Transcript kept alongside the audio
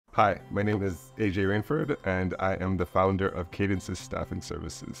Hi, my name is AJ Rainford, and I am the founder of Cadence's Staffing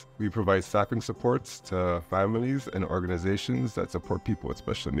Services. We provide staffing supports to families and organizations that support people with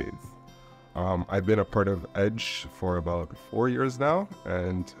special needs. I've been a part of Edge for about 4 years now,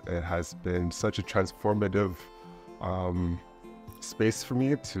 and it has been such a transformative space for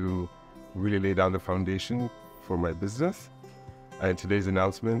me to really lay down the foundation for my business. And today's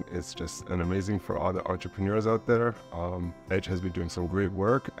announcement is just an amazing for all the entrepreneurs out there. Edge has been doing some great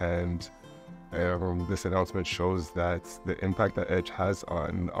work, and this announcement shows that the impact that Edge has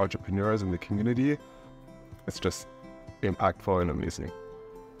on entrepreneurs in the community, it's just impactful and amazing.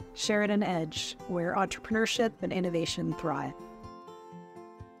 Share it an Edge, where entrepreneurship and innovation thrive.